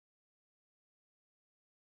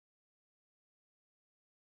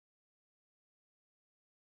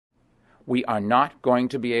We are not going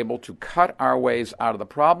to be able to cut our ways out of the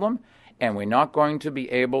problem, and we're not going to be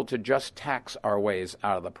able to just tax our ways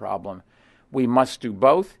out of the problem. We must do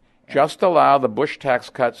both. Just allow the Bush tax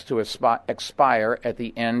cuts to expire at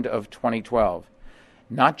the end of 2012.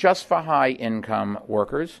 Not just for high-income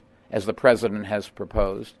workers, as the president has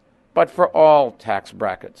proposed, but for all tax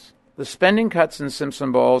brackets. The spending cuts in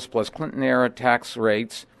Simpson Bowles plus Clinton-era tax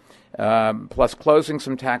rates, plus closing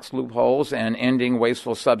some tax loopholes and ending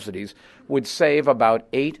wasteful subsidies, would save about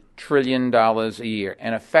 $8 trillion a year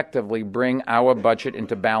and effectively bring our budget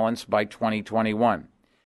into balance by 2021.